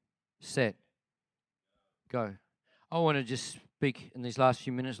 set, go. I want to just speak in these last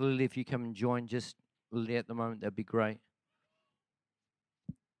few minutes. Lily, if you come and join just Lily at the moment, that'd be great.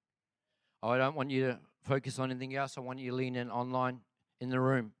 I don't want you to focus on anything else. I want you to lean in online in the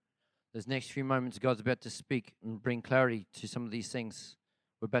room. These next few moments, God's about to speak and bring clarity to some of these things.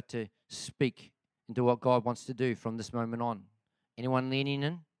 We're about to speak into what God wants to do from this moment on. Anyone leaning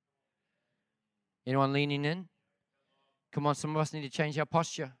in? Anyone leaning in? Come on, some of us need to change our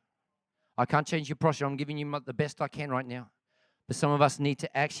posture. I can't change your posture. I'm giving you the best I can right now. But some of us need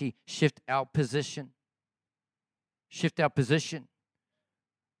to actually shift our position. Shift our position.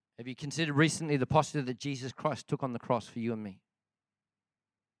 Have you considered recently the posture that Jesus Christ took on the cross for you and me?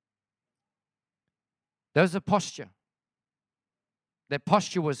 There's a posture. Their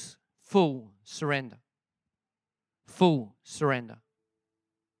posture was full surrender. Full surrender.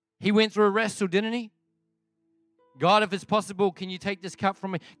 He went through a wrestle, didn't he? God, if it's possible, can you take this cup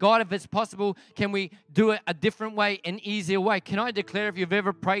from me? God, if it's possible, can we do it a different way, an easier way? Can I declare, if you've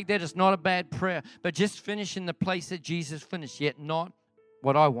ever prayed that, it's not a bad prayer, but just finish in the place that Jesus finished, yet not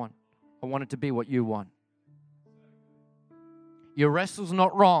what I want. I want it to be what you want. Your wrestle's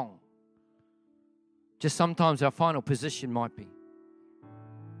not wrong. Just sometimes our final position might be.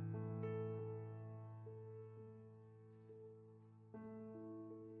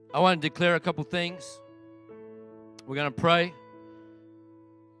 I want to declare a couple things. We're going to pray.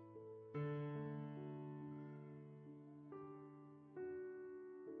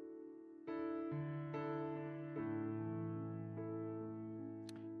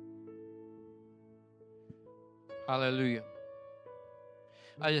 Hallelujah.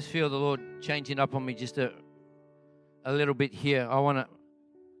 I just feel the Lord changing up on me just a little bit here. I want to,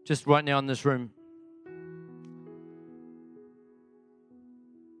 just right now in this room,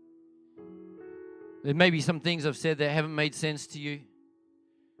 there may be some things I've said that haven't made sense to you.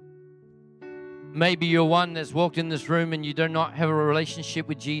 Maybe you're one that's walked in this room and you do not have a relationship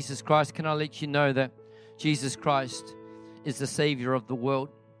with Jesus Christ. Can I let you know that Jesus Christ is the Savior of the world?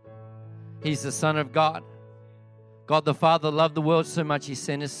 He's the Son of God. God the Father loved the world so much He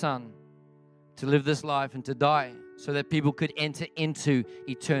sent His Son to live this life and to die so that people could enter into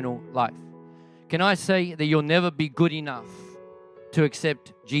eternal life. Can I say that you'll never be good enough to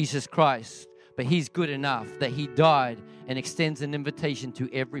accept Jesus Christ? But He's good enough that He died and extends an invitation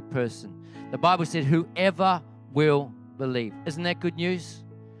to every person. The Bible said, whoever will believe. Isn't that good news?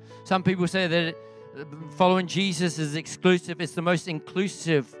 Some people say that following Jesus is exclusive. It's the most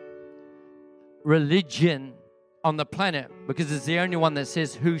inclusive religion on the planet because it's the only one that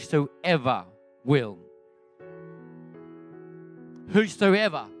says whosoever will.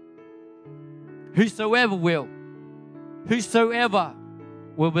 Whosoever. Whosoever will. Whosoever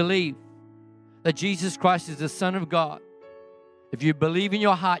will believe that Jesus Christ is the Son of God. If you believe in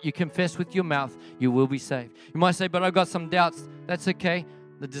your heart, you confess with your mouth, you will be saved. You might say, but I've got some doubts. That's okay.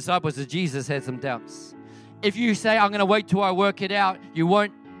 The disciples of Jesus had some doubts. If you say, I'm going to wait till I work it out, you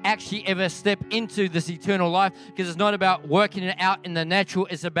won't actually ever step into this eternal life because it's not about working it out in the natural.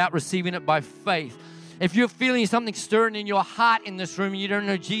 It's about receiving it by faith. If you're feeling something stirring in your heart in this room and you don't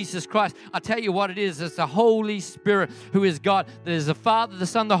know Jesus Christ, I'll tell you what it is. It's the Holy Spirit who is God. There's the Father, the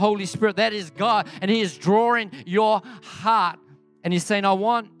Son, the Holy Spirit. That is God. And He is drawing your heart. And He's saying, I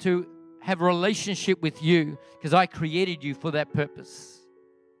want to have a relationship with you because I created you for that purpose.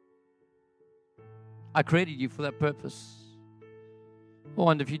 I created you for that purpose. I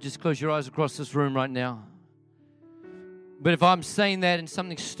wonder if you just close your eyes across this room right now. But if I'm saying that and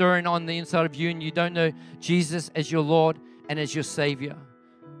something's stirring on the inside of you and you don't know Jesus as your Lord and as your Savior,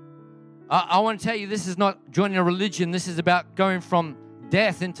 I want to tell you this is not joining a religion. This is about going from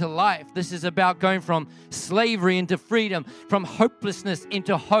death into life. This is about going from slavery into freedom, from hopelessness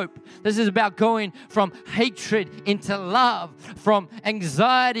into hope. This is about going from hatred into love, from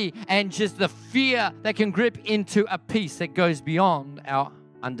anxiety and just the fear that can grip into a peace that goes beyond our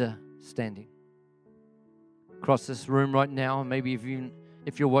understanding. Across this room right now, and maybe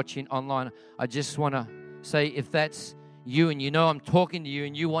if you're watching online, I just want to say, if that's you and you know I'm talking to you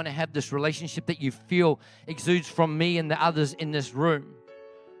and you want to have this relationship that you feel exudes from me and the others in this room,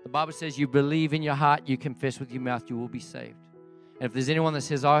 the Bible says you believe in your heart, you confess with your mouth, you will be saved. And if there's anyone that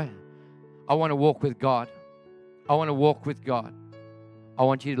says, I want to walk with God, I want to walk with God, I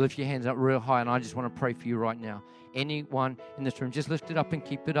want you to lift your hands up real high, and I just want to pray for you right now. Anyone in this room, just lift it up and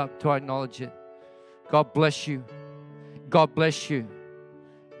keep it up to acknowledge it. God bless you. God bless you.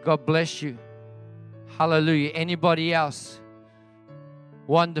 God bless you. Hallelujah. Anybody else?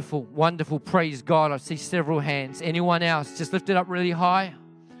 Wonderful, wonderful. Praise God. I see several hands. Anyone else? Just lift it up really high.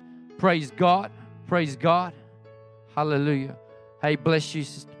 Praise God. Praise God. Hallelujah. Hey, bless you,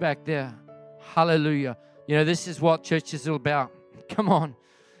 sister back there. Hallelujah. You know, this is what church is all about. Come on.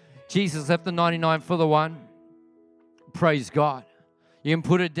 Jesus left the 99 for the one. Praise God. You can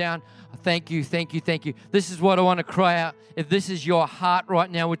put it down. Thank you, thank you, thank you. This is what I want to cry out. If this is your heart right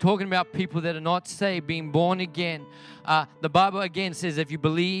now, we're talking about people that are not saved, being born again. The Bible again says if you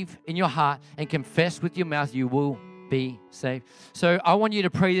believe in your heart and confess with your mouth, you will be saved. So I want you to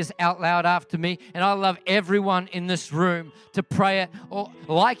pray this out loud after me. And I love everyone in this room to pray it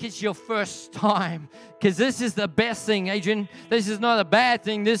like it's your first time. Because this is the best thing, Adrian. This is not a bad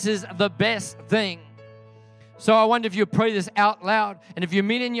thing. This is the best thing. So I wonder if you pray this out loud, and if you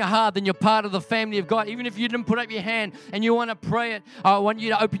mean it in your heart, then you're part of the family of God. Even if you didn't put up your hand and you want to pray it, I want you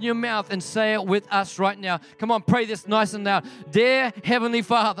to open your mouth and say it with us right now. Come on, pray this nice and loud. Dear Heavenly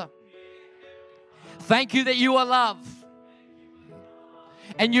Father, thank you that you are love.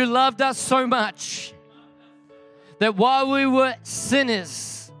 And you loved us so much that while we were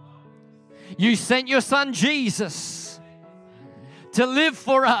sinners, you sent your son Jesus to live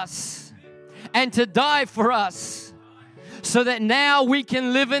for us and to die for us, so that now we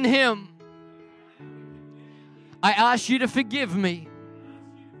can live in Him. I ask you to forgive me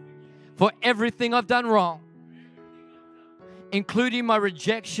for everything I've done wrong, including my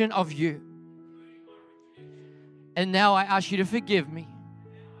rejection of you. And now I ask you to forgive me,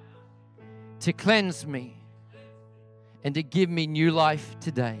 to cleanse me, and to give me new life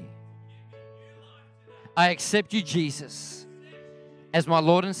today. I accept you, Jesus, as my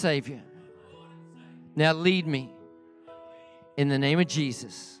Lord and Savior. Now lead me in the name of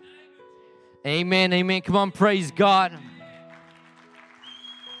Jesus. Amen, amen. Come on, praise God.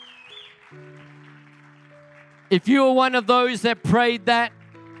 If you are one of those that prayed that,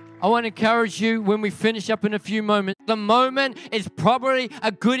 I want to encourage you when we finish up in a few moments. The moment is probably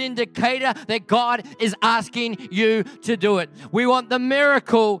a good indicator that God is asking you to do it. We want the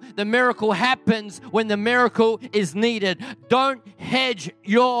miracle. The miracle happens when the miracle is needed. Don't hedge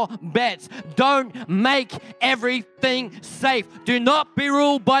your bets. Don't make everything safe. Do not be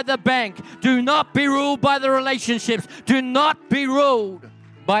ruled by the bank. Do not be ruled by the relationships. Do not be ruled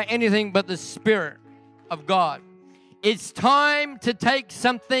by anything but the Spirit of God. It's time to take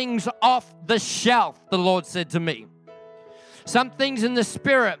some things off the shelf, the Lord said to me. Some things in the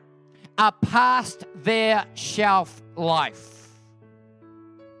Spirit are past their shelf life.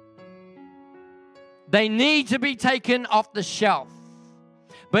 They need to be taken off the shelf.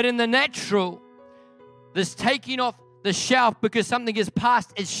 But in the natural, this taking off the shelf because something is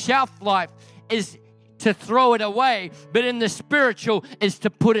past its shelf life is to throw it away. But in the spiritual is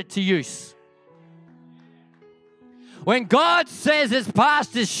to put it to use. When God says it's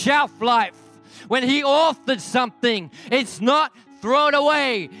past His shelf life, when He authored something, it's not thrown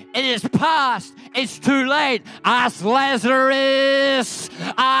away. It is past. It's too late. Ask Lazarus.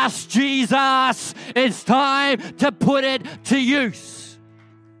 Ask Jesus. It's time to put it to use.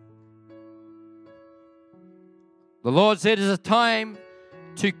 The Lord said it's a time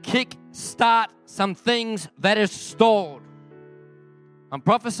to kick-start some things that are stalled. I'm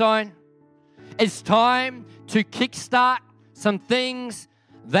prophesying. It's time to kickstart some things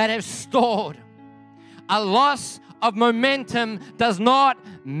that have stalled. A loss of momentum does not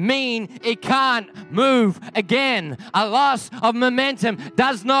mean it can't move again. A loss of momentum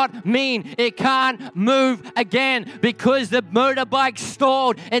does not mean it can't move again. Because the motorbike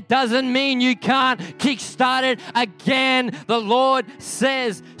stalled, it doesn't mean you can't kickstart it again. The Lord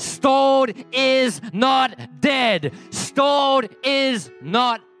says, stalled is not dead. Stalled is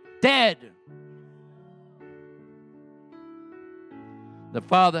not dead. The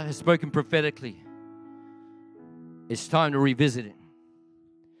Father has spoken prophetically. It's time to revisit it.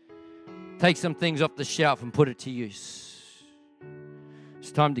 Take some things off the shelf and put it to use.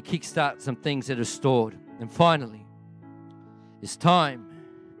 It's time to kickstart some things that are stored. And finally, it's time.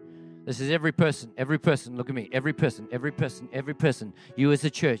 This is every person, look at me, every person, you as a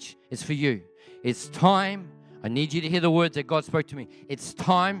church, it's for you. It's time. I need you to hear the words that God spoke to me. It's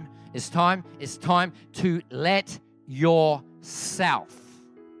time to let yourself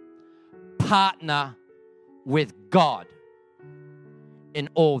partner with God in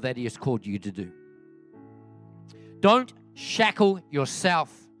all that He has called you to do. Don't shackle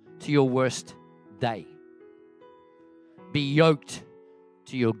yourself to your worst day. Be yoked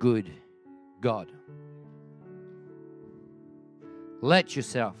to your good God. Let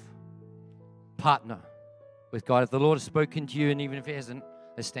yourself partner with God. If the Lord has spoken to you, and even if He hasn't,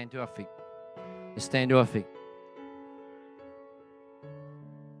 let's stand to our feet. Let's stand to our feet.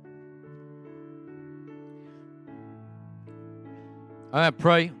 I'm going to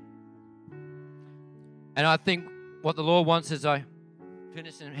pray. And I think what the Lord wants as I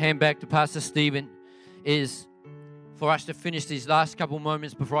finish and hand back to Pastor Stephen is for us to finish these last couple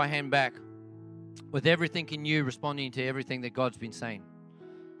moments before I hand back with everything in you responding to everything that God's been saying.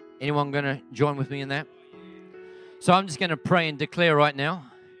 Anyone going to join with me in that? So I'm just going to pray and declare right now.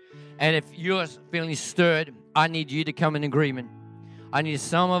 And if you're feeling stirred, I need you to come in agreement. I need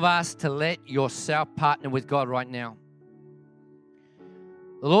some of us to let yourself partner with God right now.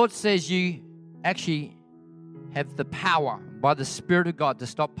 The Lord says you actually have the power by the Spirit of God to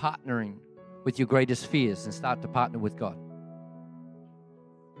stop partnering with your greatest fears and start to partner with God.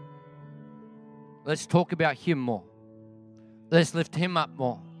 Let's talk about Him more. Let's lift Him up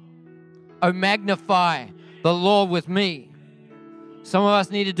more. Oh, magnify the Lord with me. Some of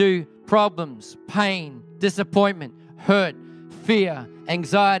us need to do problems, pain, disappointment, hurt, fear,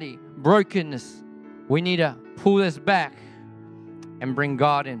 anxiety, brokenness. We need to pull this back and bring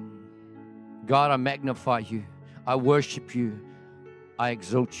God in. God, I magnify you. I worship you. I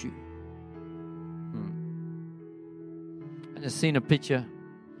exalt you. I just seen a picture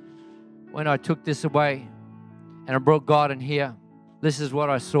when I took this away and I brought God in here. This is what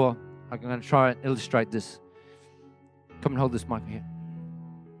I saw. I'm going to try and illustrate this. Come and hold this mic here.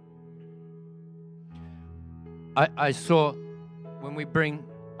 I saw when we bring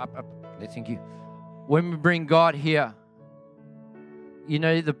thank you. When we bring God here, you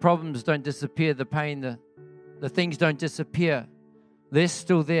know, the problems don't disappear, the pain, the things don't disappear. They're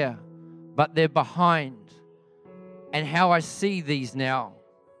still there, but they're behind. And how I see these now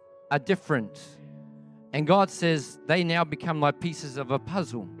are different. And God says they now become like pieces of a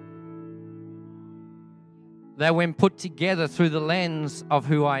puzzle. That when put together through the lens of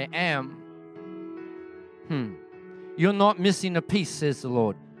who I am, you're not missing a piece, says the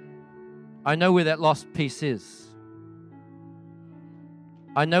Lord. I know where that lost piece is.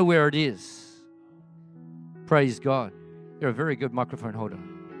 I know where it is. Praise God. You're a very good microphone holder.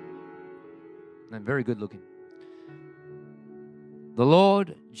 And very good looking. The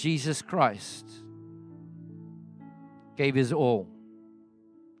Lord Jesus Christ gave His all.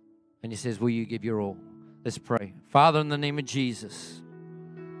 And He says, will you give your all? Let's pray. Father, in the name of Jesus,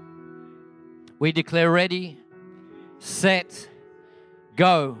 we declare ready, set,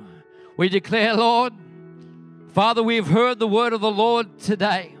 go. We declare, Lord, Father, we've heard the word of the Lord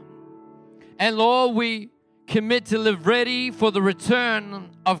today. And Lord, we commit to live ready for the return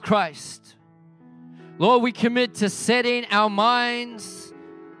of Christ. Lord, we commit to setting our minds,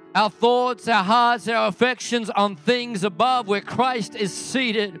 our thoughts, our hearts, our affections on things above where Christ is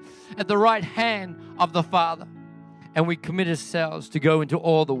seated at the right hand of the Father. And we commit ourselves to go into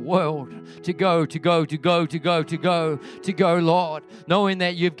all the world, to go, Lord, knowing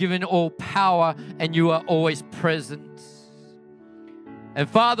that you've given all power and you are always present. And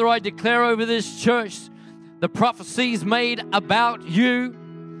Father, I declare over this church, the prophecies made about you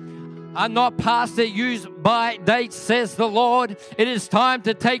are not past their use by date, says the Lord. It is time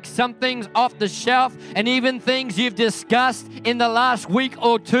to take some things off the shelf, and even things you've discussed in the last week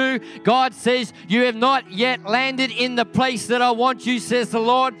or two. God says, you have not yet landed in the place that I want you, says the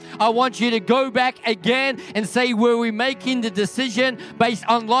Lord. I want you to go back again and say, were we making the decision based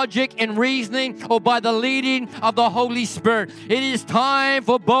on logic and reasoning or by the leading of the Holy Spirit? It is time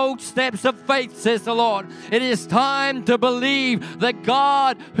for bold steps of faith, says the Lord. It is time to believe that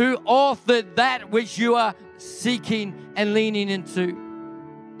God who authored that which you are seeking and leaning into.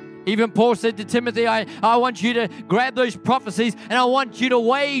 Even Paul said to Timothy, I want you to grab those prophecies and I want you to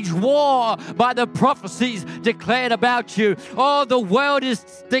wage war by the prophecies declared about you. Oh, the world is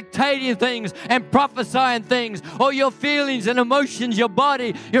dictating things and prophesying things. Oh, your feelings and emotions, your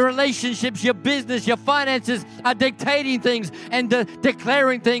body, your relationships, your business, your finances are dictating things and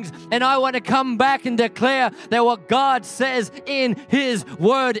declaring things. And I want to come back and declare that what God says in His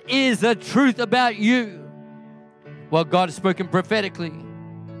Word is the truth about you. What God has spoken prophetically.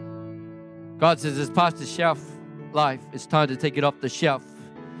 God says it's past the shelf life. It's time to take it off the shelf.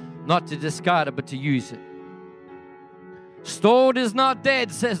 Not to discard it, but to use it. Stored is not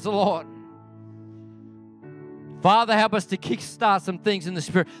dead, says the Lord. Father, help us to kickstart some things in the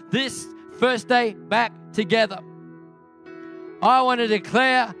Spirit. This first day back together, I want to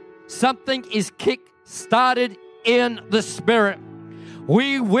declare something is kick-started in the Spirit.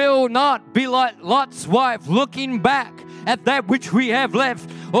 We will not be like Lot's wife looking back at that which we have left.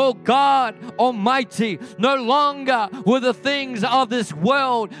 Oh God Almighty, no longer will the things of this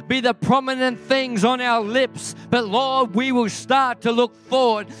world be the prominent things on our lips, but Lord, we will start to look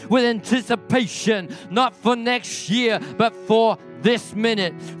forward with anticipation, not for next year, but for this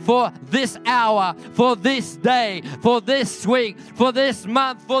minute, for this hour, for this day, for this week, for this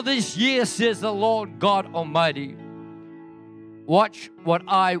month, for this year, says the Lord God Almighty. Watch what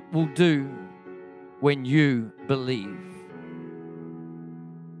I will do when you believe.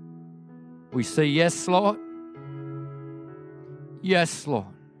 We say, yes, Lord. Yes, Lord.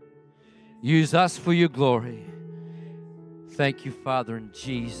 Use us for your glory. Thank you, Father, in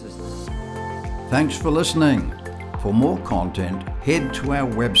Jesus' name. Thanks for listening. For more content, head to our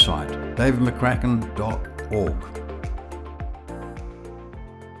website, davidmccracken.org.